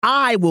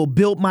I will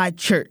build my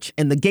church,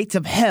 and the gates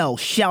of hell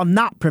shall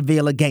not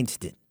prevail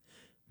against it.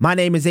 My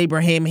name is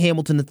Abraham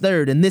Hamilton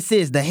III, and this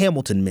is the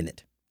Hamilton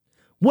Minute.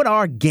 What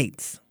are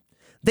gates?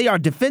 They are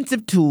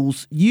defensive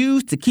tools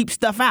used to keep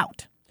stuff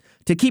out,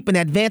 to keep an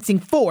advancing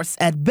force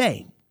at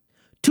bay.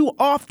 Too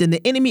often,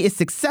 the enemy is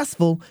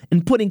successful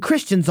in putting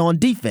Christians on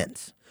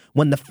defense,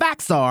 when the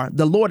facts are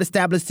the Lord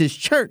established his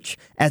church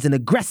as an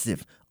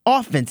aggressive,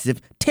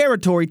 offensive,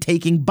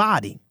 territory-taking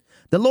body.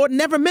 The Lord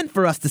never meant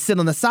for us to sit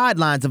on the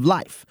sidelines of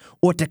life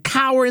or to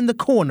cower in the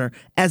corner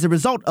as a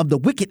result of the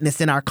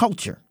wickedness in our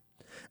culture.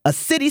 A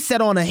city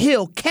set on a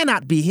hill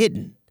cannot be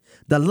hidden.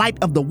 The light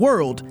of the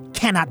world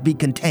cannot be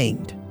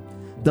contained.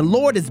 The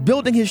Lord is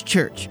building his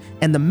church,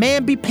 and the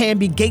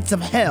mamby-pamby gates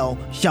of hell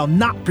shall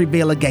not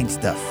prevail against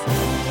us.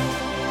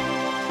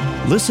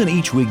 Listen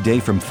each weekday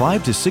from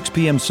 5 to 6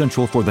 p.m.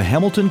 Central for the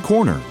Hamilton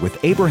Corner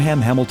with Abraham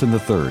Hamilton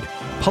III,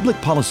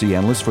 public policy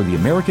analyst for the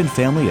American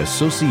Family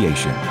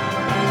Association.